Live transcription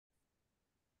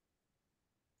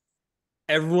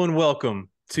Everyone, welcome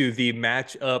to the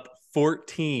Matchup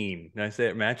 14. Did I say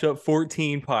it? Matchup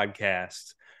 14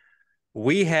 podcast.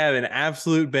 We have an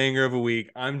absolute banger of a week.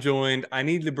 I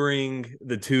need to bring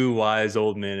the two wise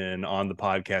old men in on the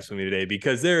podcast with me today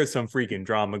because there is some freaking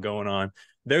drama going on.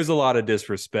 There's a lot of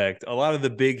disrespect. A lot of the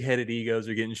big-headed egos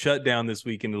are getting shut down this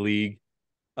week in the league.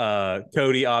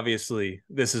 Cody, obviously,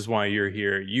 this is why you're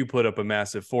here. You put up a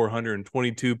massive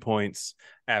 422 points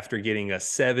after getting a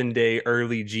 7-day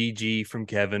early GG from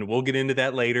Kevin. We'll get into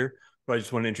that later, but I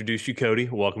just want to introduce you, Cody.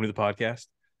 Welcome to the podcast.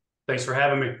 Thanks for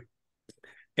having me.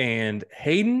 And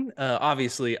Hayden,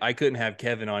 obviously, I couldn't have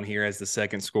Kevin on here as the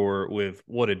second scorer with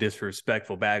what a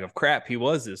disrespectful bag of crap he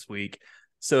was this week.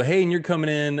 So, Hayden, you're coming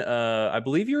in. I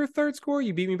believe you're a third scorer.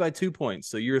 You beat me by 2 points.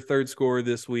 So you're a third scorer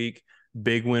this week.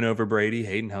 Big win over Brady.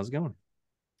 Hayden, how's it going?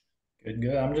 Good,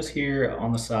 good. I'm just here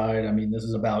on the side. I mean, this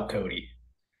is about Cody.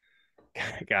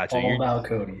 Gotcha. All about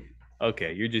Cody.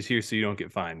 Okay. You're just here so you don't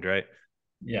get fined, right?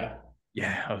 Yeah.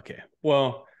 Yeah. Okay.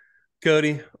 Well,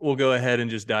 Cody, we'll go ahead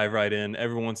and just dive right in.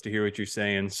 Everyone wants to hear what you're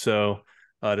saying. So,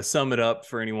 to sum it up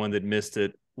for anyone that missed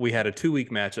it, we had a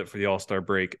 2-week matchup for the All-Star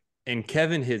break, and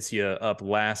Kevin hits you up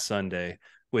last Sunday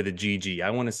with a GG.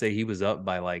 I want to say he was up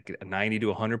by like 90 to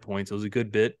 100 points. It was a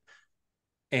good bit.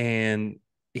 And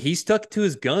he stuck to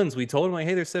his guns. We told him, like,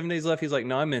 hey, there's 7 days left. He's like,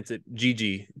 no, I meant it.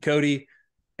 GG. Cody,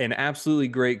 an absolutely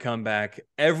great comeback.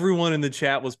 Everyone in the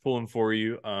chat was pulling for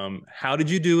you. How did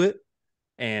you do it?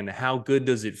 And how good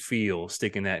does it feel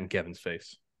sticking that in Kevin's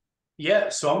face? Yeah,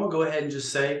 so I'm going to go ahead and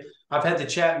just say I've had the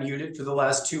chat muted for the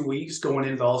last 2 weeks going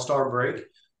into the All-Star break.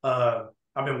 I've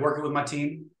been working with my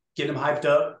team, getting them hyped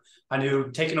up. I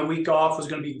knew taking a week off was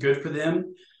going to be good for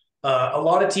them. A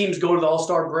lot of teams go to the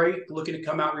All-Star break looking to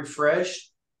come out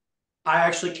refreshed. I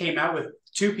actually came out with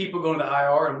 2 people going to the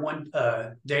IR and one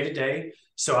day-to-day,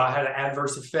 so I had an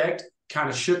adverse effect. Kind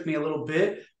of shook me a little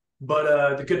bit.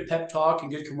 But the good pep talk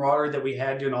and good camaraderie that we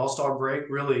had during the All-Star break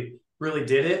really, really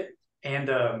did it.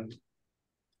 And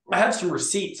I have some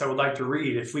receipts I would like to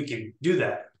read if we can do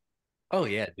that. Oh,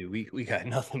 yeah, dude. We got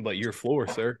nothing but your floor,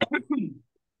 sir.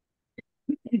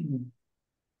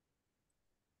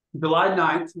 July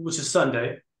 9th, which is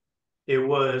Sunday, it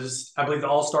was, I believe the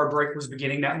All-Star break was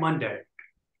beginning that Monday.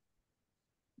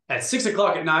 At 6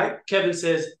 o'clock at night, Kevin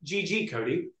says, GG,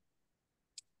 Cody.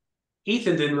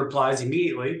 Ethan then replies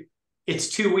immediately, it's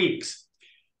 2 weeks.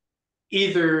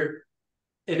 Either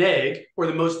an egg or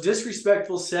the most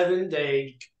disrespectful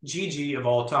 7-day GG of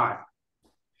all time.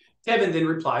 Kevin then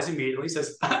replies immediately,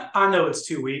 says, I know it's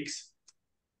 2 weeks.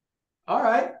 All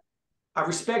right. I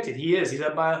respect it. He is. He's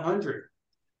up by 100.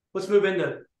 Let's move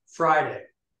into Friday.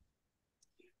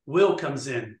 Will comes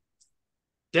in.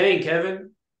 Dang,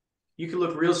 Kevin, you could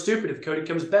look real stupid if Cody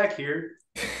comes back here.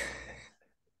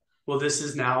 Well, this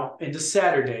is now into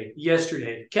Saturday.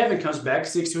 Yesterday, Kevin comes back,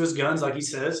 sticks to his guns like he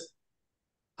says.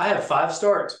 I have 5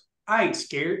 starts. I ain't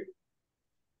scared.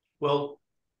 Well,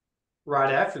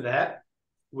 right after that,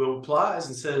 Will replies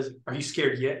and says, are you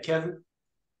scared yet, Kevin?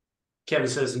 Kevin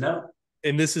says no.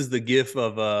 And this is the gif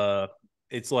of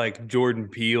it's like Jordan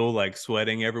Peele, like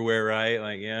sweating everywhere, right?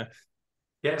 Like, yeah.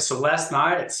 Yeah, so last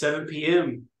night at 7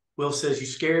 p.m., Will says, you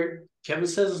scared? Kevin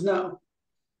says no.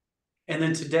 And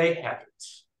then today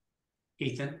happens.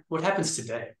 Ethan, what happens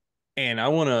today? And I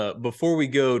want to, before we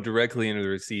go directly into the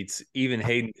receipts, even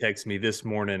Hayden texted me this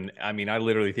morning. I mean, I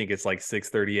literally think it's like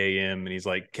 6:30 a.m. And he's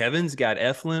like, Kevin's got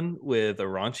Eflin with a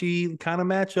raunchy kind of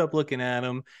matchup looking at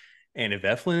him. And if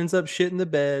Eflin ends up shitting the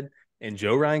bed and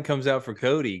Joe Ryan comes out for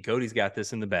Cody, Cody's got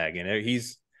this in the bag. And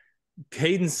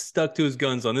Hayden's stuck to his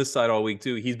guns on this side all week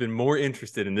too. He's been more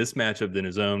interested in this matchup than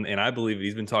his own. And I believe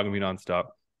he's been talking to me nonstop.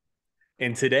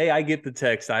 And today I get the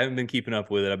text. I haven't been keeping up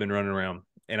with it. I've been running around.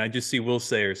 And I just see Will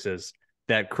Sayer says,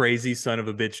 that crazy son of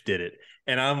a bitch did it.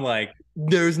 And I'm like,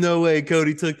 there's no way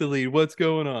Cody took the lead. What's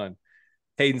going on?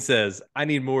 Hayden says, I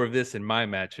need more of this in my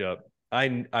matchup.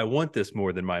 I want this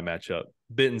more than my matchup.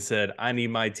 Benton said, I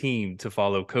need my team to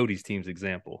follow Cody's team's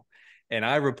example. And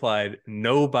I replied,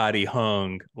 nobody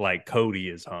hung like Cody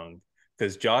is hung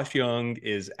because Josh Young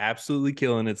is absolutely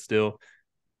killing it still.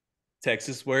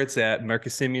 Texas where it's at.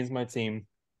 Marcus Simeon's my team.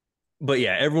 But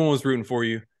yeah, everyone was rooting for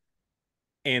you.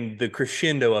 And the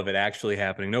crescendo of it actually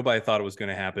happening, nobody thought it was going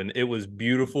to happen. It was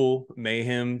beautiful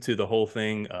mayhem to the whole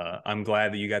thing. I'm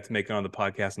glad that you got to make it on the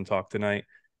podcast and talk tonight.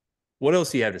 What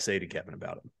else do you have to say to Kevin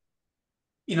about him?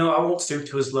 You know, I won't stoop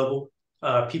to his level.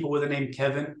 People with the name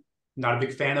Kevin, not a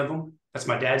big fan of him. That's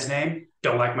my dad's name.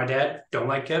 Don't like my dad. Don't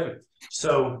like Kevin.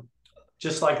 So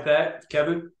just like that,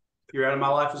 Kevin, you're out of my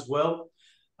life as well.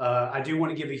 I do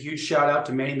want to give a huge shout out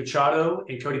to Manny Machado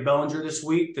and Cody Bellinger this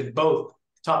week. They're both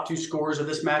top 2 scorers of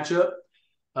this matchup.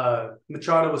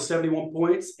 Machado with 71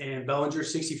 points and Bellinger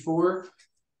 64.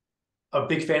 A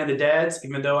big fan of the dads,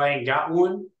 even though I ain't got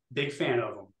one. Big fan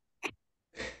of them.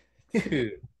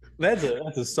 Dude, that's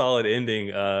a solid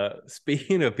ending.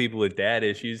 Speaking of people with dad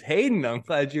issues, Hayden, I'm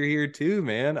glad you're here too,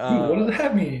 man. Dude, what does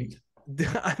that mean?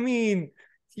 I mean,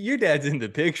 your dad's in the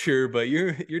picture, but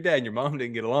your dad and your mom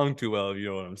didn't get along too well, if you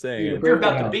know what I'm You're saying. You're broken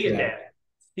about to out, be a yeah. dad.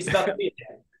 He's about to be a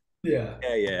dad. Yeah.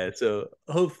 Yeah, yeah. So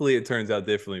hopefully it turns out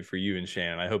differently for you and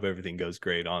Shannon. I hope everything goes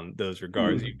great on those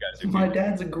regards. You Dude, guys are my doing.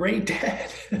 dad's a great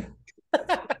dad.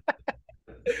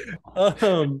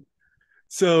 Um,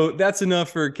 so that's enough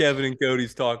for Kevin and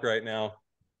Cody's talk right now.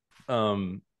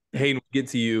 Hayden, we'll get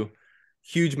to you.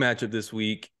 Huge matchup this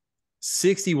week.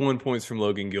 61 points from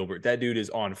Logan Gilbert. That dude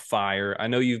is on fire. I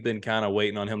know you've been kind of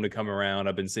waiting on him to come around.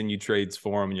 I've been sending you trades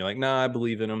for him, and you're like, nah, I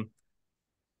believe in him.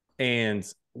 And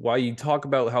while you talk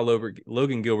about how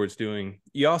Logan Gilbert's doing,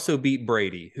 you also beat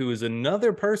Brady, who is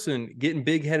another person getting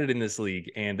big headed in this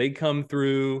league. And they come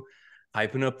through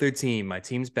hyping up their team. My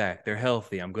team's back. They're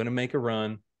healthy. I'm going to make a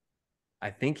run.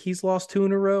 I think he's lost 2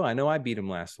 in a row. I know I beat him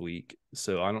last week.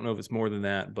 So I don't know if it's more than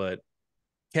that. But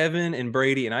Kevin and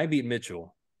Brady, and I beat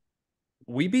Mitchell.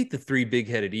 We beat the 3 big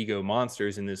headed ego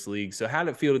monsters in this league. So how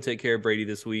did it feel to take care of Brady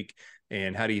this week?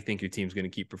 And how do you think your team's going to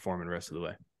keep performing the rest of the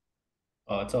way?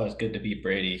 Oh, it's always good to beat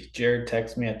Brady. Jared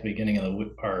texted me at the beginning of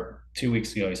the or 2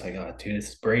 weeks ago. He's like, "Oh, dude, this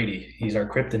is Brady. He's our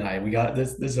kryptonite. We got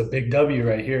this. This is a big W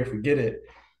right here if we get it."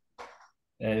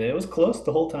 And it was close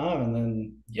the whole time. And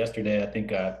then yesterday, I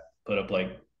think I put up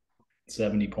like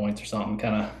 70 points or something.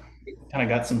 Kind of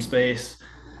got some space.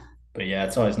 But yeah,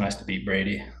 it's always nice to beat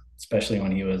Brady, especially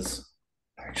when he was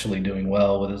actually doing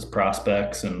well with his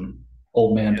prospects and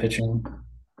old man pitching.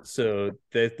 So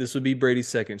this would be Brady's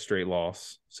second straight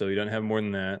loss. So he doesn't have more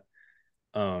than that.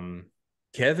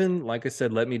 Kevin, like I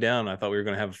said, let me down. I thought we were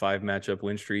going to have a 5 matchup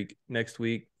win streak next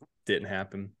week. Didn't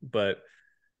happen. But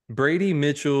Brady,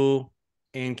 Mitchell,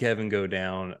 and Kevin go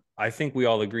down. I think we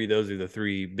all agree those are the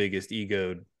 3 biggest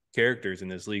egoed characters in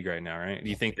this league right now, right? Do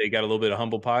you think they got a little bit of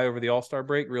humble pie over the All-Star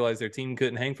break, realized their team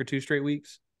couldn't hang for 2 straight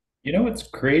weeks? You know what's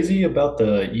crazy about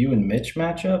the you and Mitch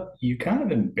matchup? You kind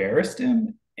of embarrassed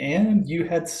him, and you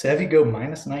had Sevy go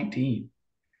minus 19.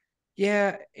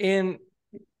 Yeah, and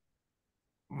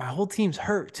my whole team's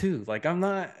hurt too. Like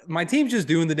my team's just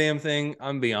doing the damn thing.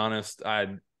 I'm be honest.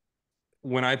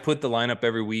 When I put the lineup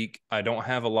every week, I don't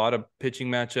have a lot of pitching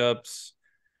matchups.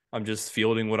 I'm just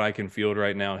fielding what I can field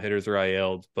right now. Hitters are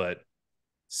IL'd, but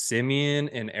Simeon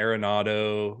and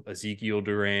Arenado, Ezekiel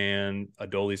Duran,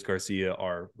 Adolis Garcia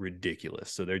are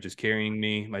ridiculous. So they're just carrying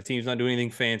me. My team's not doing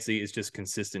anything fancy. It's just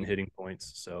consistent hitting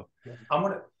points. So I'm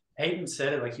gonna. Hayden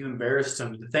said it like you embarrassed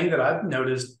him. The thing that I've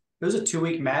noticed, it was a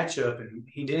 2-week matchup, and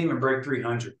he didn't even break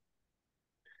 300.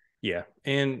 yeah,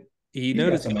 and he He's got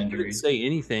noticed some he didn't injuries. say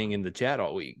anything in the chat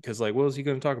all week because, like, what was he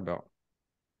going to talk about?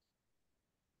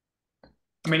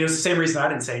 I mean, it was the same reason I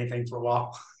didn't say anything for a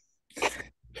while.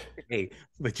 Hey,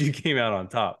 but you came out on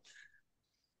top.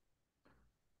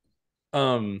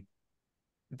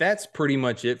 That's pretty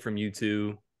much it from you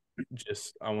two.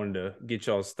 Just I wanted to get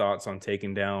y'all's thoughts on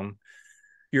taking down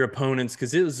your opponents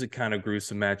because it was a kind of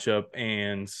gruesome matchup.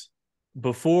 And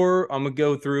before I'm gonna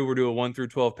go through, we're doing 1 through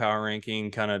 12 power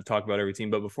ranking, kind of talk about every team.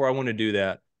 But before I want to do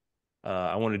that,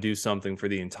 I want to do something for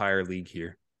the entire league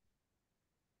here.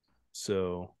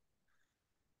 So,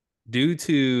 due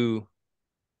to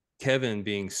Kevin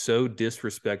being so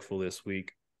disrespectful this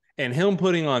week and him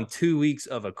putting on 2 weeks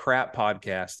of a crap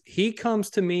podcast, he comes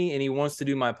to me and he wants to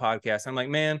do my podcast. I'm like,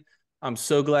 man, I'm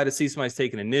so glad to see somebody's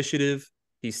taking initiative.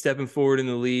 He's stepping forward in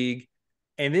the league.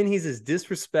 And then he's as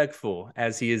disrespectful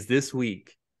as he is this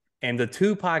week. And the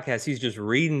 2 podcasts, he's just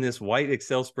reading this white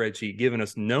Excel spreadsheet, giving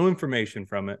us no information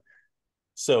from it.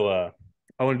 So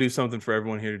I want to do something for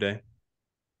everyone here today.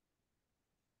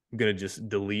 I'm going to just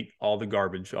delete all the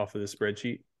garbage off of the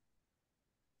spreadsheet.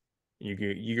 You're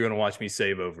going to watch me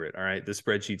save over it. All right. The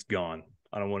spreadsheet's gone.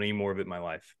 I don't want any more of it in my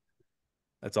life.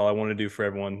 That's all I want to do for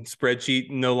everyone. Spreadsheet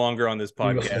no longer on this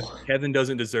podcast. Beautiful. Kevin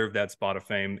doesn't deserve that spot of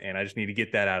fame, and I just need to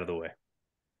get that out of the way.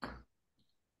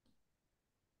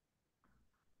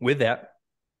 With that,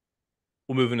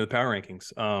 we'll move into the power rankings.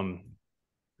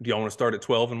 Do y'all want to start at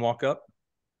 12 and walk up?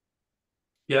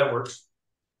 Yeah, it works.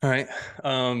 All right.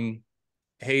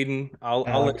 Hayden, I'll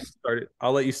let you start it.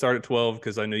 I'll let you start at 12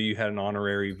 because I know you had an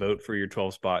honorary vote for your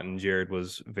 12 spot, and Jared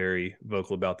was very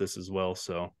vocal about this as well.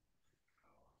 So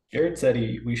Jared said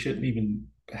we shouldn't even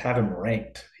have him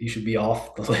ranked. He should be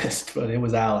off the list, but it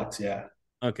was Alex, yeah.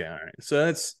 okay, all right. So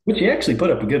that's Which he actually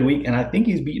put up a good week, and I think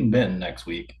he's beating Benton next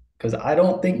week because I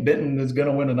don't think Benton is going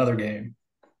to win another game.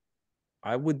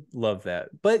 I would love that.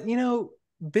 But,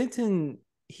 Benton,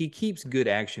 he keeps good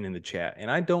action in the chat, and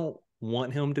I don't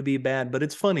want him to be bad, but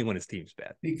it's funny when his team's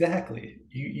bad. Exactly.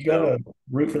 You gotta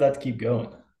root for that to keep going.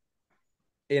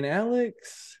 And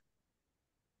Alex,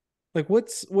 like,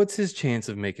 what's his chance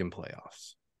of making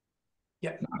playoffs?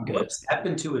 Yeah. Not good. What's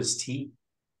happened to his team?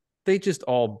 They just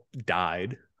all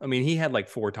died. I mean, he had like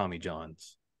 4 Tommy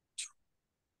Johns.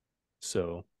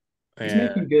 So, He's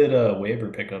making good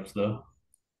waiver pickups though.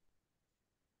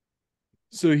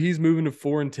 so he's moving to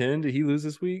 4-10. Did he lose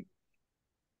this week?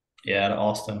 Yeah, to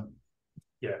Austin.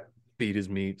 Yeah. Beat his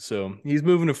meat. So he's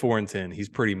moving to 4-10. He's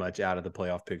pretty much out of the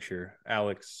playoff picture.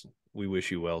 Alex, we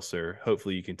wish you well, sir.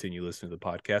 Hopefully you continue listening to the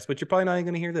podcast, but you're probably not even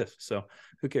going to hear this. So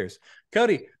who cares?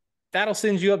 Cody, that'll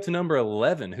send you up to number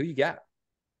 11. Who you got?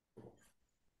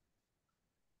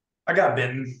 I got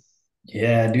Benton.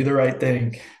 Yeah, do the right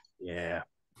thing. Yeah.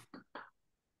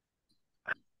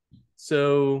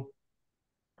 So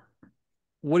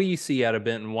what do you see out of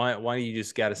Benton? Why do you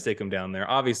just got to stick him down there?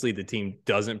 Obviously, the team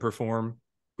doesn't perform.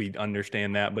 We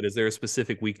understand that, but is there a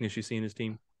specific weakness you see in his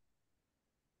team?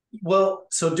 Well,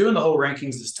 so doing the whole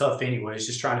rankings is tough anyways,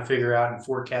 just trying to figure out and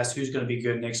forecast who's going to be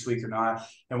good next week or not.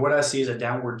 And what I see is a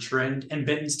downward trend in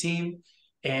Benton's team,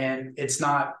 and it's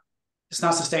not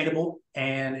sustainable.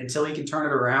 And until he can turn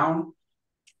it around,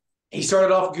 he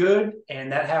started off good,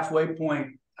 and that halfway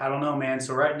point, I don't know, man.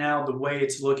 So right now, the way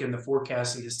it's looking, the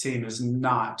forecast of his team is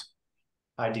not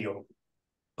ideal.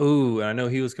 Oh, I know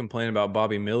he was complaining about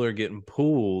Bobby Miller getting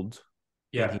pulled.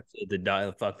 And he Yeah.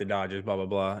 said fuck the Dodgers, blah, blah,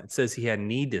 blah. It says he had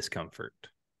knee discomfort.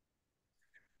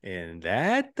 And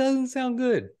that doesn't sound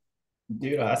good.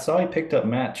 Dude, I saw he picked up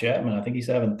Matt Chapman. I think he's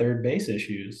having third base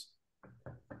issues.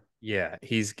 Yeah,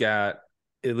 he's got,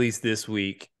 at least this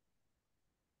week,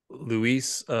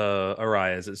 Luis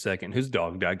Arias at second. Who's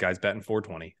dog? That guy's batting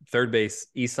 420. Third base,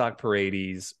 Isak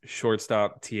Paredes.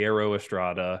 Shortstop, Tierro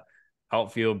Estrada.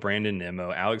 Outfield, Brandon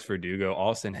Nimmo. Alex Verdugo.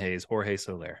 Austin Hayes. Jorge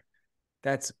Soler.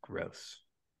 That's gross.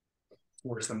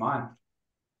 Worse than mine.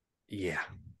 Yeah,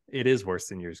 it is worse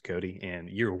than yours, Cody, and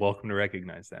you're welcome to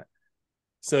recognize that.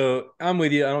 So I'm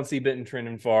with you. I don't see Benton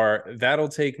trending far. That'll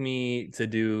take me to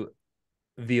do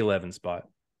the 11 spot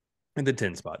and the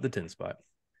 10 spot.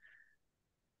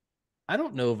 I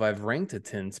don't know if I've ranked a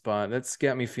 10 spot. That's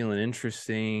got me feeling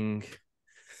interesting.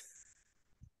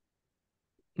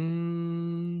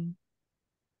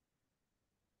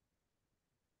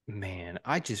 Man,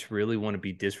 I just really want to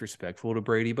be disrespectful to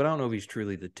Brady, but I don't know if he's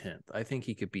truly the 10th. I think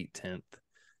he could beat 10th.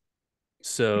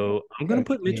 So I'm going to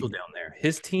put Mitchell down there.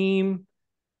 His team,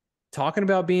 talking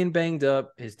about being banged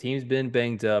up, his team's been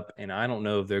banged up, and I don't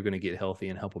know if they're going to get healthy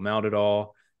and help him out at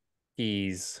all.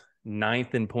 He's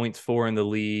 9th in points for in the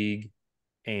league,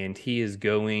 and he is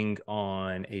going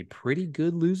on a pretty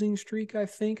good losing streak, I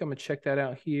think. I'm going to check that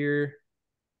out here.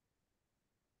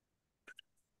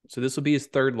 So this will be his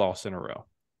 3rd loss in a row.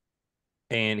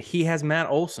 And he has Matt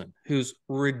Olson, who's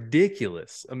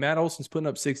ridiculous. Matt Olson's putting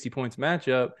up 60 points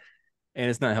matchup, and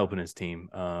it's not helping his team.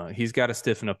 He's got to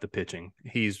stiffen up the pitching.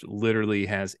 He's literally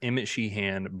has Emmett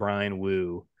Sheehan, Brian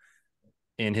Wu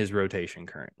in his rotation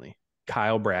currently.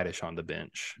 Kyle Bradish on the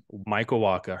bench. Michael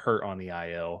Waka hurt on the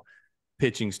IL.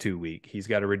 Pitching's too weak. He's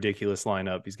got a ridiculous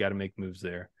lineup. He's got to make moves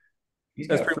there.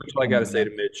 That's pretty much all I got to say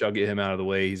to Mitch. I'll get him out of the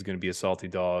way. He's going to be a salty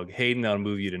dog. Hayden, I'll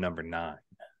move you to number 9.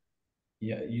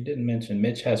 Yeah, you didn't mention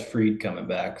Mitch has Freed coming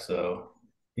back, so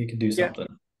he could do something.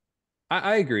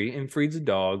 I agree. And Freed's a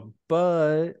dog,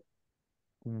 but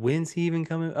when's he even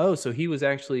coming? Oh, so he was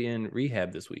actually in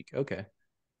rehab this week. Okay.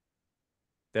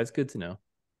 That's good to know.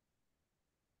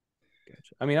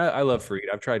 Gotcha. I mean, I love Freed.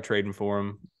 I've tried trading for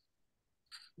him.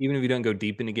 Even if he doesn't go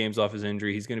deep into games off his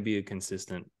injury, he's going to be a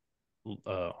consistent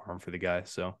arm for the guy.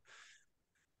 So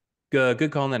good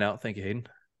calling that out. Thank you, Hayden.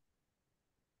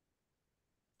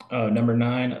 Number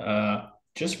 9.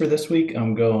 Just for this week,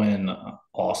 I'm going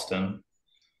Austin.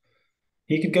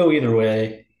 He could go either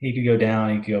way. He could go down.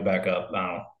 He could go back up.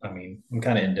 I'm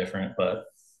kind of indifferent, but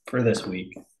for this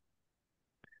week.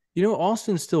 You know,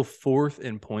 Austin's still 4th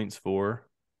in points for,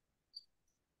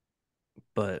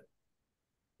 but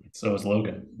so is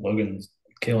Logan. Logan's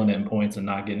killing it in points and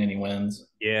not getting any wins.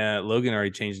 Yeah, Logan already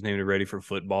changed his name to Ready for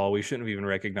Football. We shouldn't have even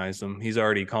recognized him. He's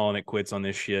already calling it quits on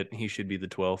this shit. He should be the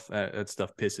 12th. That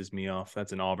stuff pisses me off.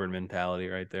 That's an Auburn mentality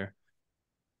right there.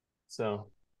 So,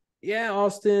 yeah,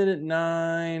 Austin at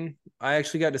 9. I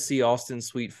actually got to see Austin's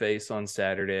sweet face on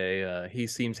Saturday. He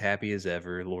seems happy as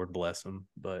ever. Lord bless him.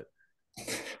 But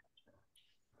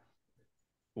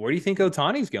where do you think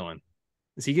Otani's going?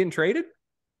 Is he getting traded?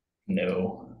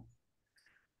 No.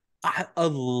 A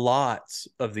lot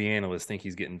of the analysts think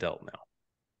he's getting dealt now,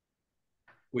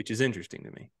 which is interesting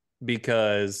to me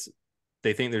because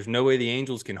They think there's no way the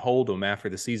Angels can hold him after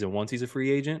the season once he's a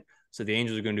free agent. So the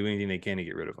Angels are going to do anything they can to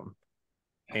get rid of him.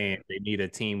 And they need a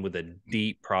team with a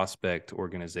deep prospect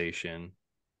organization.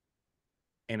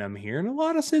 And I'm hearing a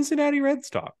lot of Cincinnati Reds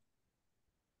talk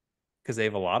because they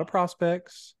have a lot of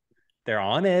prospects. They're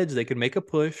on edge. They could make a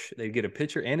push. They'd get a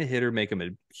pitcher and a hitter, make them a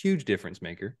huge difference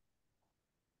maker.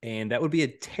 And that would be a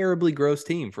terribly gross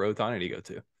team for Ohtani to go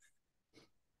to.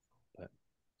 But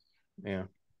yeah,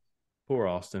 poor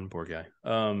Austin, poor guy.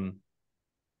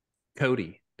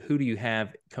 Cody, who do you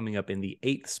have coming up in the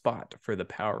 8th spot for the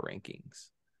power rankings?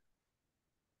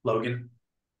 Logan.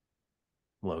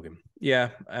 Yeah,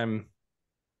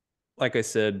 like I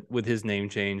said, with his name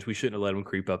change, we shouldn't have let him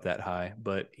creep up that high,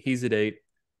 but he's at 8.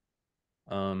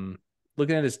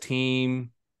 Looking at his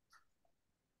team,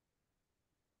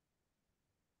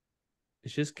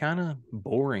 it's just kind of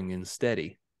boring and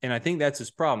steady. And I think that's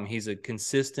his problem. He's a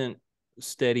consistent,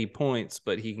 steady points,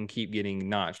 but he can keep getting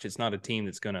notched. It's not a team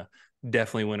that's going to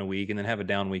definitely win a week and then have a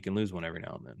down week and lose one every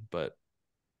now and then. But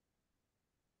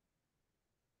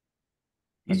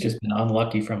He's just been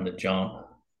unlucky from the jump.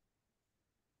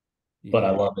 yeah. But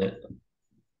I love it.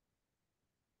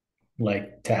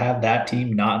 Like, to have that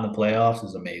team not in the playoffs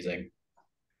is amazing.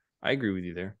 I agree with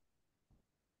you there.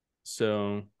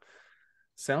 So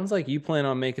sounds like you plan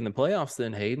on making the playoffs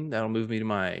then, Hayden. That'll move me to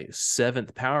my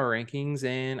 7th power rankings,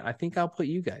 and I think I'll put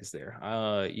you guys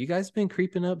there. You guys been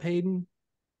creeping up, Hayden.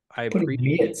 I Putting me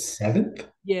appreciate at 7th?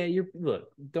 Yeah, look,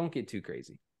 don't get too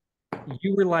crazy.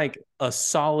 You were like a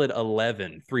solid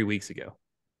 11 3 weeks ago,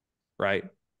 right?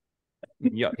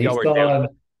 Y'all were down.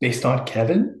 Based on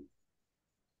Kevin?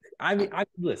 I mean,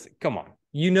 listen, come on.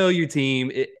 You know your team.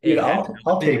 Dude, It has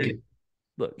I'll been, take it.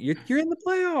 look, you're in the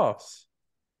playoffs.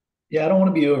 Yeah, I don't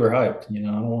want to be overhyped. I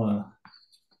don't want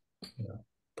to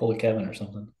pull a Kevin or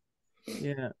something.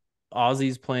 Yeah.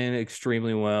 Ozzy's playing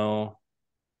extremely well.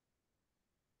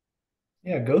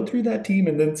 Yeah, go through that team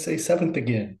and then say 7th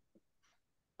again.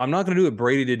 I'm not going to do what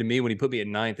Brady did to me when he put me at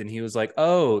 9th, and he was like,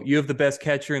 "Oh, you have the best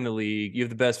catcher in the league. You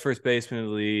have the best first baseman in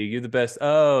the league. You're the best.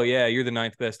 Oh, yeah, you're the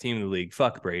 9th best team in the league.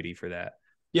 Fuck Brady for that."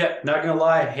 Yeah, not gonna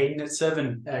lie, Hayden at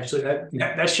 7. Actually,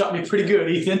 that shot me pretty good,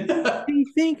 Ethan. Do you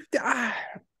think? I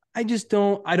just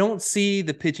don't. I don't see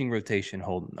the pitching rotation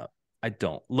holding up. I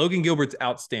don't. Logan Gilbert's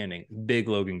outstanding. Big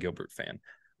Logan Gilbert fan.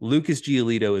 Lucas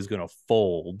Giolito is going to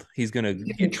fold. He's going to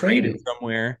get traded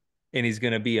somewhere, and he's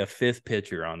going to be a 5th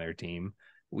pitcher on their team.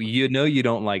 You know you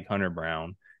don't like Hunter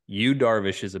Brown.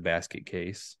 Darvish is a basket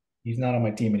case. He's not on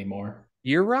my team anymore.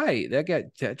 You're right.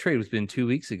 That trade was been 2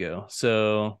 weeks ago.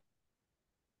 So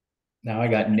now I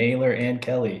got Naylor and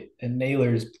Kelly, and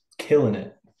Naylor's killing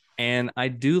it. And I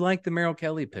do like the Merrill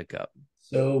Kelly pickup.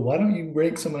 So why don't you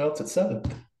rank someone else at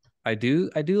 7th? I do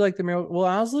like the Merrill. Well,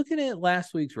 I was looking at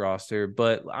last week's roster,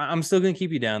 but I'm still going to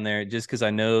keep you down there just because I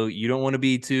know you don't want to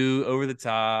be too over the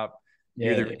top.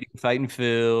 Yeah. You're the fighting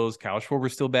Phils. Kyle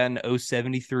Schwarber's still batting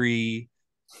 073.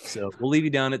 So we'll leave you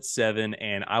down at 7,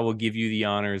 and I will give you the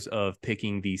honors of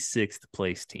picking the 6th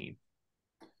place team.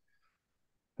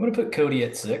 I'm going to put Cody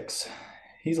at 6.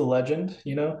 He's a legend,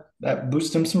 that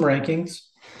boosts him some rankings.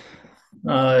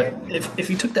 If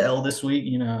he took the L this week,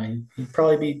 he'd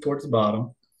probably be towards the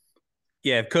bottom.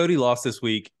 Yeah, if Cody lost this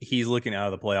week, he's looking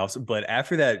out of the playoffs. But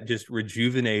after that just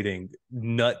rejuvenating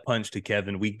nut punch to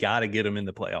Kevin, we got to get him in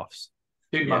the playoffs.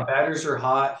 Dude, my batters are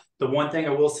hot. The one thing I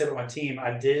will say about my team,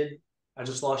 I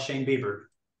just lost Shane Bieber.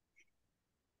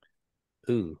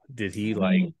 Ooh, did he did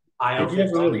you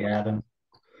ever really have him?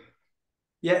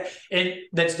 Yeah, and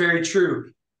that's very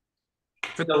true.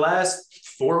 For the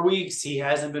last 4 weeks, he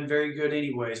hasn't been very good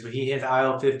anyways, but he hit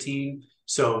IL-15,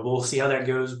 so we'll see how that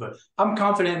goes. But I'm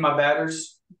confident in my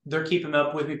batters. They're keeping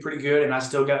up with me pretty good, and I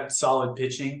still got solid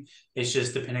pitching. It's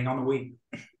just depending on the week.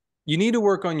 You need to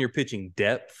work on your pitching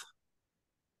depth,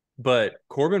 but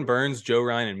Corbin Burns, Joe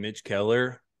Ryan, and Mitch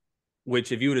Keller,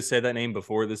 which if you would have said that name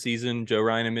before the season, Joe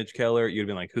Ryan and Mitch Keller, you'd have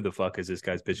been like, who the fuck is this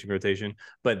guy's pitching rotation?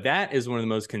 But that is one of the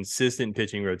most consistent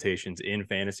pitching rotations in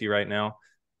fantasy right now.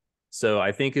 So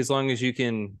I think as long as you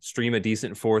can stream a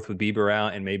decent 4th with Bieber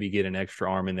out and maybe get an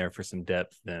extra arm in there for some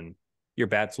depth, then your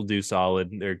bats will do solid.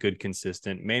 They're good,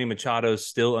 consistent. Manny Machado's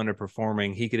still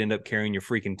underperforming. He could end up carrying your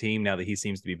freaking team now that he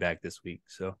seems to be back this week.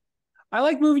 So I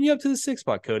like moving you up to the 6th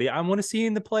spot, Cody. I want to see you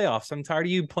in the playoffs. I'm tired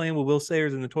of you playing with Will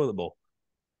Sayers in the toilet bowl.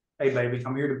 Hey, baby,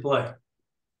 I'm here to play.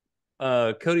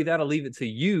 Cody, that'll leave it to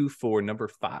you for number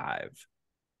 5.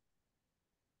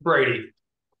 Brady.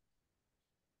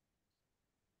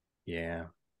 Yeah.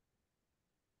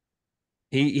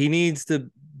 He needs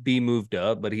to be moved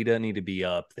up, but he doesn't need to be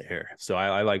up there. So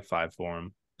I like 5 for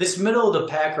him. This middle of the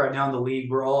pack right now in the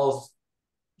league, we're all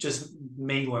just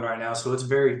mingling right now, so it's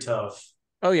very tough.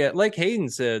 Oh yeah, like Hayden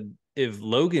said, if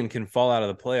Logan can fall out of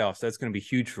the playoffs, that's going to be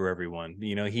huge for everyone.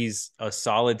 You know, he's a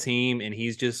solid team, and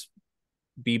he's just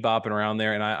bebopping around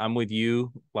there. And I'm with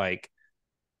you. Like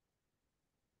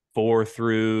 4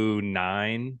 through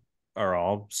 9 are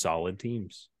all solid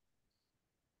teams.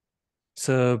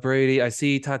 So Brady, I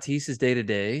see Tatis is day to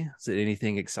day. Is it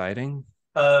anything exciting?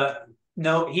 Uh,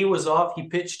 no, he was off. He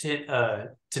pitched it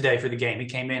today for the game. He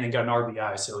came in and got an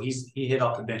RBI, so he hit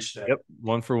off the bench today. Yep,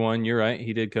 1 for 1. You're right.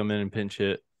 He did come in and pinch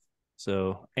hit.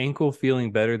 So ankle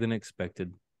feeling better than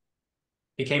expected.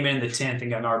 He came in the 10th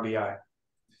and got an RBI.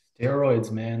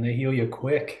 Steroids, man, they heal you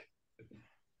quick.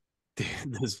 Dude,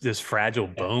 this fragile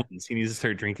bones. He needs to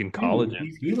start drinking Dude, collagen.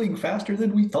 he's healing faster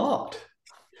than we thought.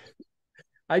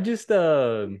 I just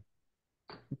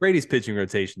Brady's pitching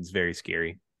rotation is very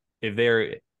scary. If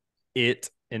they're it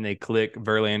and they click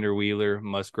Verlander, Wheeler,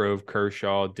 Musgrove,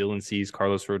 Kershaw, Dylan Cease,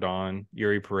 Carlos Rodon,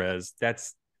 Yuri Perez,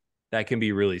 that can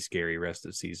be really scary rest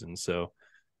of season. So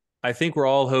I think we're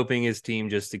all hoping his team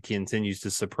just continues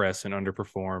to suppress and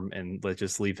underperform, and let's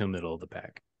just leave him middle of the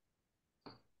pack.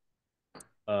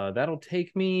 That'll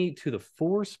take me to the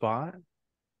 4 spot.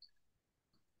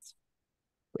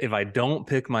 If I don't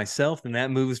pick myself, then that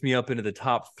moves me up into the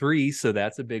top 3, so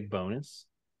that's a big bonus.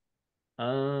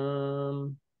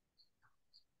 So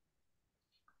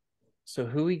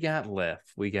who we got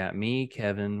left? We got me,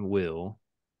 Kevin, Will,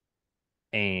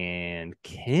 and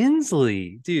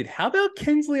Kinsley. Dude, how about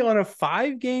Kinsley on a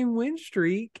 5-game win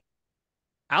streak?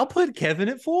 I'll put Kevin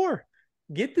at 4.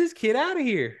 Get this kid out of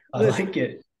here. Listen, I like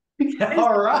it.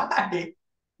 All right.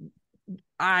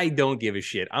 I don't give a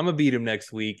shit. I'm going to beat him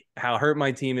next week. How hurt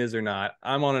my team is or not.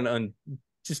 I'm on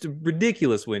just a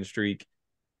ridiculous win streak.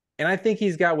 And I think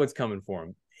he's got what's coming for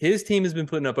him. His team has been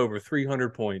putting up over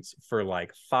 300 points for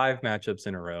like 5 matchups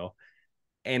in a row.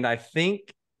 And I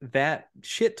think that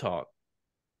shit talk,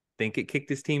 think it kicked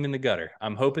his team in the gutter.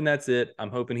 I'm hoping that's it.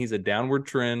 I'm hoping he's a downward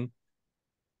trend.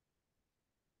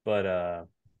 But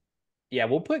yeah,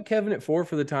 we'll put Kevin at 4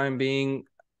 for the time being.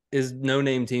 His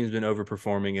no-name team's been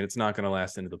overperforming, and it's not going to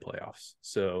last into the playoffs.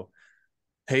 So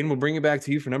Hayden, we'll bring it back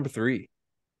to you for number 3.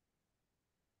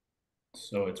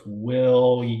 So it's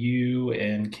Will, you,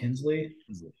 and Kinsley.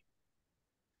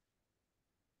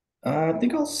 I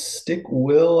think I'll stick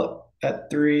Will at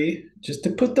 3 just to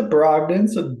put the Brogdon.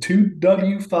 So 2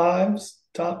 W5s,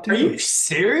 top 2. Are you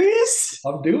serious?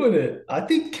 I'm doing it. I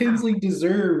think Kinsley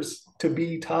deserves to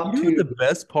be top You know 2. what the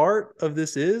best part of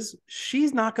this is?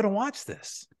 She's not going to watch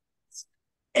this.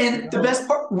 And the best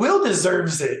part, Will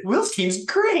deserves it. Will's team's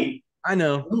great. I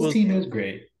know. Will's team is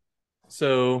great.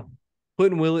 So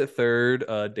putting Will at 3rd,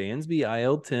 Dansby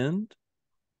IL10.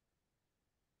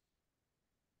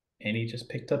 And he just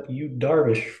picked up Yu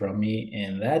Darvish from me,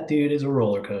 and that dude is a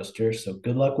roller coaster. So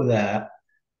good luck with that.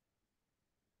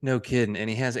 No kidding. And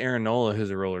he has Aaron Nola, who's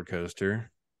a roller coaster.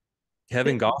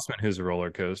 Kevin Gossman, who's a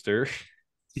roller coaster.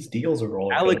 Steele's a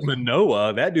roller Alec coaster.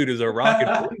 Manoah, that dude is a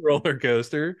rocket roller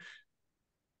coaster.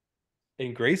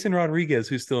 And Grayson Rodriguez,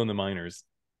 who's still in the minors.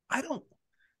 I don't.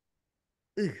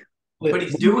 Ugh. But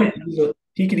he's doing it.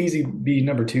 He could easily be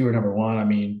number 2 or number 1. I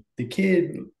mean, the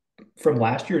kid from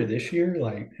last year to this year,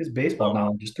 like his baseball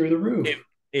knowledge is through the roof.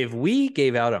 If we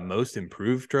gave out a most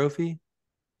improved trophy,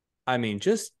 I mean,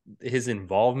 just his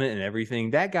involvement and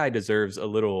everything, that guy deserves a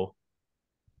little.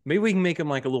 Maybe we can make him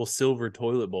like a little silver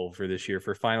toilet bowl for this year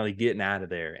for finally getting out of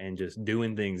there and just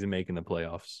doing things and making the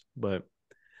playoffs. But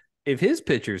if his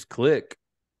pitchers click,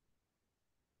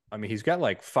 I mean, he's got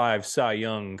like 5 Cy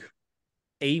Young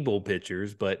able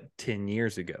pitchers, but 10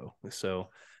 years ago. So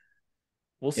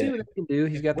we'll see what he can do.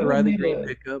 He's got the Riley Green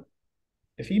pickup.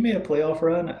 If he made a playoff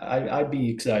run, I'd be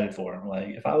excited for him. Like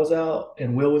if I was out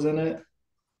and Will was in it,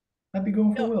 I'd be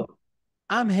going for Will.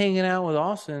 I'm hanging out with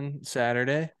Austin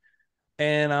Saturday,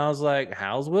 and I was like,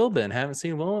 how's Will been? Haven't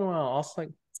seen Will in a while. Austin's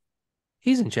like,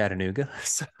 he's in Chattanooga.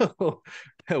 So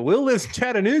Will lives in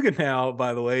Chattanooga now,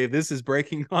 by the way. This is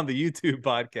breaking on the YouTube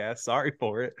podcast. Sorry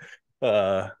for it.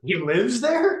 He lives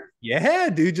there? Yeah,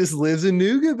 dude just lives in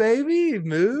Nooga, baby.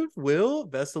 Moved. Will,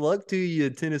 best of luck to you,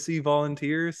 Tennessee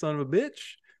Volunteer, son of a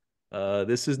bitch.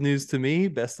 This is news to me.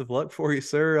 Best of luck for you,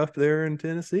 sir, up there in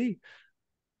Tennessee.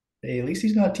 Hey, at least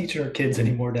he's not teaching our kids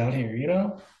anymore down here, you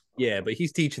know? Yeah, but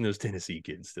he's teaching those Tennessee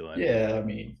kids still. Yeah, I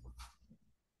mean.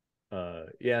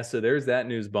 Yeah, so there's that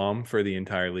news bomb for the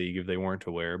entire league if they weren't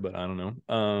aware, but I don't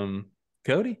know.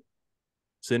 Cody,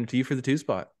 send it to you for the 2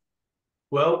 spot.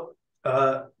 Well,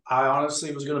 I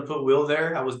honestly was going to put Will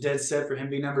there. I was dead set for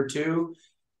him being number 2.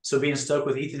 So being stuck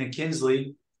with Ethan and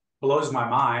Kinsley blows my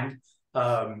mind.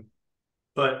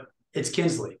 But it's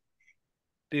Kinsley.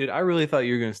 Dude, I really thought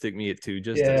you were going to stick me at 2.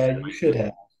 Yeah, you should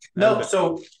have. No,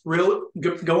 so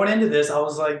going into this, I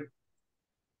was like,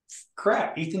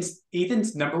 crap,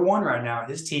 Ethan's number one right now.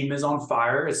 His team is on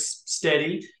fire. It's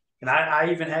steady. And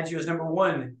I even had you as number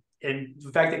one. And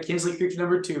the fact that Kinsley Creek's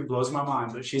number two blows my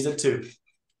mind, but she's at two.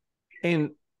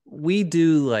 And we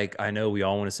do, like, I know we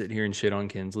all want to sit here and shit on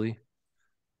Kinsley.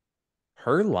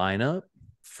 Her lineup,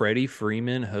 Freddie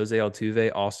Freeman, Jose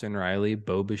Altuve, Austin Riley,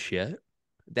 Bo Bichette,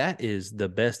 that is the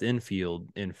best infield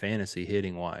in fantasy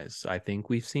hitting wise I think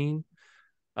we've seen.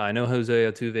 I know Jose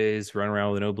Altuve is running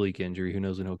around with an oblique injury. Who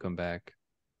knows when he'll come back?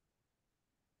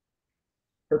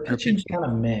 Her pitching's kind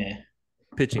of meh.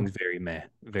 Pitching's very meh,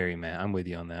 very meh. I'm with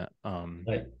you on that.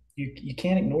 Like you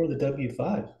can't ignore the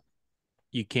W5.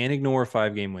 You can't ignore a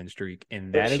 5-game win streak,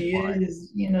 and But that is she why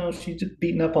is, she's just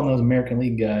beating up on those American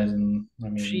League guys, and I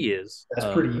mean, she is.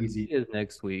 that's pretty easy. She is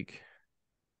next week.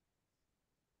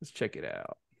 Let's check it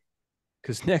out.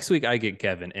 Because next week I get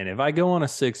Kevin, and if I go on a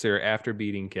sixer after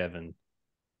beating Kevin,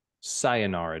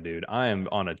 sayonara, dude. I am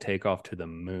on a takeoff to the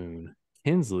moon.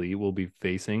 Kinsley will be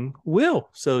facing Will.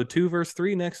 So 2 versus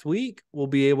 3 next week. We'll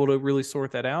be able to really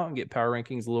sort that out and get power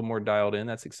rankings a little more dialed in.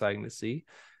 That's exciting to see.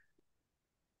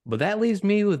 But that leaves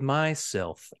me with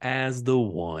myself as the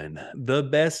one, the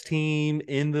best team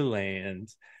in the land,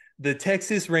 the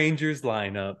Texas Rangers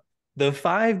lineup, the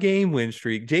 5-game win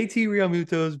streak, JT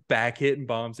Realmuto's back hitting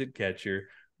bombs at catcher,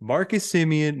 Marcus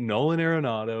Semien, Nolan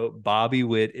Arenado, Bobby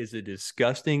Witt is a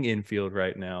disgusting infield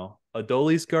right now.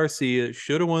 Adolis Garcia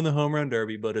should have won the home run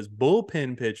derby, but his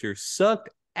bullpen pitcher sucked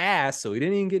ass, so he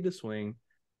didn't even get to swing.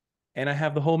 And I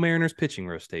have the whole Mariners pitching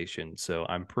rotation, so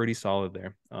I'm pretty solid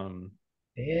there.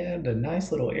 And a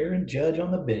nice little Aaron Judge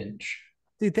on the bench.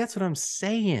 Dude, that's what I'm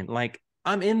saying. Like,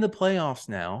 I'm in the playoffs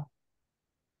now.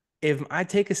 If I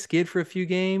take a skid for a few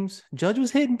games, Judge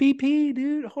was hitting BP,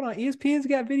 dude. Hold on. ESPN's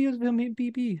got videos of him hitting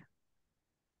BP.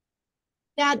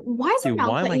 Dad, why is there an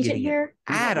alpha agent here?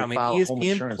 Ad, I'm an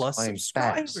ESPN Plus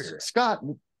subscriber. Scott,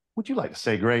 would you like to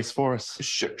say grace for us?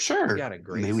 Sure. Got a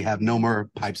grace. May we have no more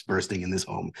pipes bursting in this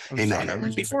home.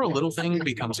 Amen. Before a little thing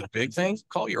becomes a big thing,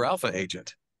 call your alpha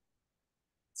agent.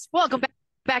 Welcome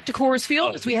back to Coors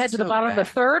Field as we head to the bottom of the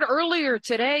third. Earlier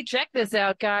today, check this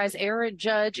out, guys. Aaron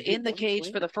Judge in the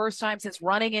cage for the first time since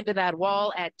running into that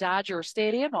wall at Dodger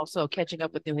Stadium. Also catching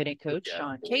up with new hitting coach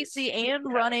Sean Casey and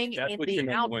running in the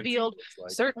outfield.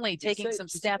 Certainly taking some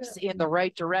steps in the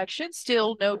right direction.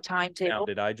 Still no timetable. Now,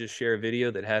 did I just share a video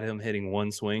that had him hitting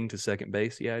one swing to second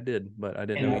base? Yeah, I did, but I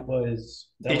didn't know. That was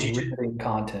riveting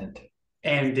content.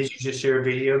 And did you just share a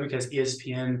video because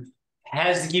ESPN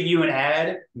has to give you an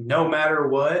ad no matter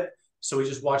what? So we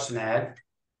just watched an ad.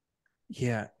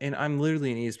 Yeah, and I'm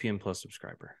literally an ESPN Plus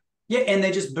subscriber. Yeah, and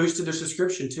they just boosted their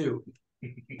subscription too.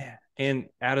 Yeah. And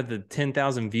out of the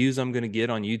 10,000 views I'm going to get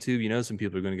on YouTube, some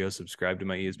people are going to go subscribe to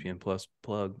my ESPN Plus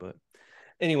plug. But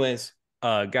anyways,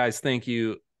 guys, thank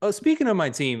you. Oh, speaking of my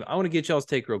team, I want to get y'all's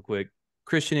take real quick.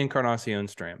 Christian Encarnacion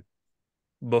Stram.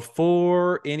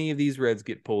 Before any of these Reds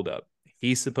get pulled up,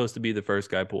 he's supposed to be the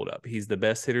first guy pulled up. He's the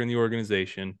best hitter in the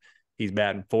organization. He's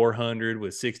batting 400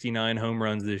 with 69 home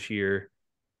runs this year.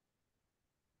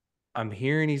 I'm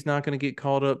hearing he's not going to get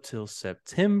called up till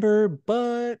September,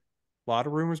 but a lot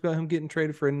of rumors about him getting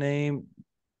traded for a name.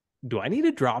 Do I need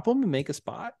to drop him and make a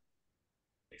spot?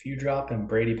 If you drop him,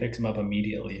 Brady picks him up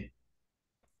immediately.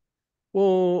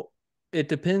 Well, it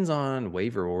depends on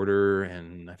waiver order,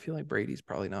 and I feel like Brady's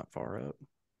probably not far up.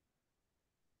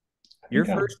 You're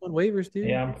first on waivers, dude.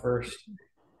 Yeah, I'm first.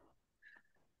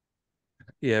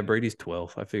 Yeah, Brady's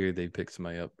 12th. I figured they picked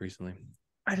somebody up recently.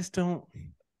 I just don't.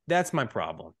 That's my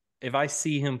problem. If I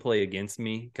see him play against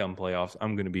me come playoffs,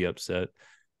 I'm going to be upset.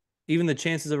 Even the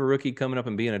chances of a rookie coming up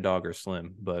and being a dog are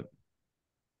slim, but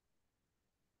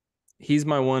he's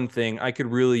my one thing. I could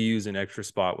really use an extra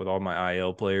spot with all my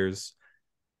IL players.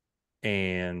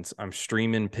 And I'm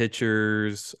streaming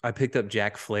pitchers. I picked up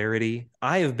Jack Flaherty.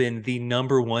 I have been the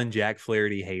 #1 Jack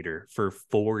Flaherty hater for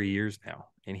 4 years now,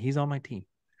 and he's on my team.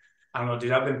 I don't know,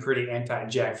 dude. I've been pretty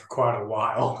anti-Jack for quite a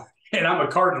while, and I'm a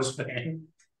Cardinals fan.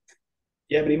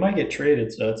 Yeah, but he might get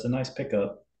traded, so it's a nice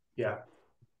pickup. Yeah.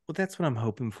 Well, that's what I'm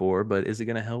hoping for, but is it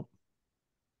going to help?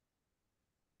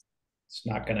 It's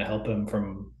not going to help him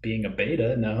from being a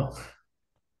beta, no.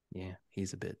 Yeah,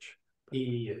 he's a bitch.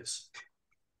 He is.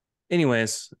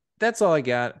 Anyways, that's all I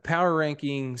got. Power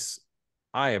rankings,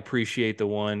 I appreciate the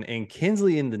one. And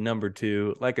Kinsley in the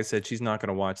 #2. Like I said, she's not going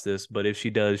to watch this, but if she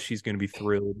does, she's going to be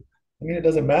thrilled. I mean, it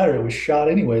doesn't matter. It was shot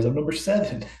anyways. I'm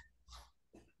 #7.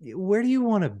 Where do you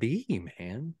want to be,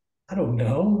 man? I don't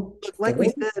know. Look, like we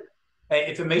said,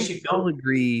 hey, if it makes you feel, I'll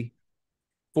agree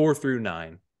 4 through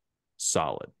 9,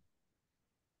 solid.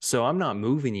 So I'm not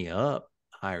moving you up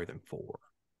higher than 4.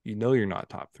 You know you're not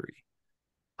top 3.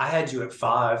 I had you at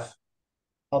 5.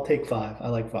 I'll take 5. I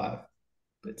like 5.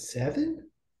 But 7?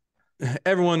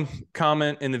 Everyone,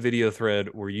 comment in the video thread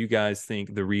where you guys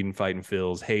think the Reed and Fighting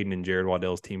Phil's, Hayden and Jared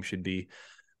Waddell's team should be.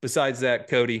 Besides that,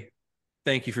 Cody,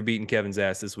 thank you for beating Kevin's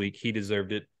ass this week. He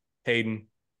deserved it. Hayden,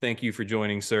 thank you for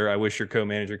joining, sir. I wish your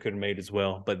co-manager could have made as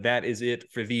well. But that is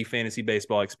it for the Fantasy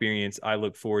Baseball Experience. I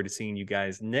look forward to seeing you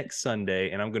guys next Sunday,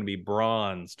 and I'm going to be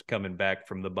bronzed coming back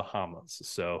from the Bahamas.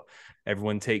 So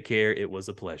everyone take care. It was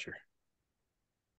a pleasure.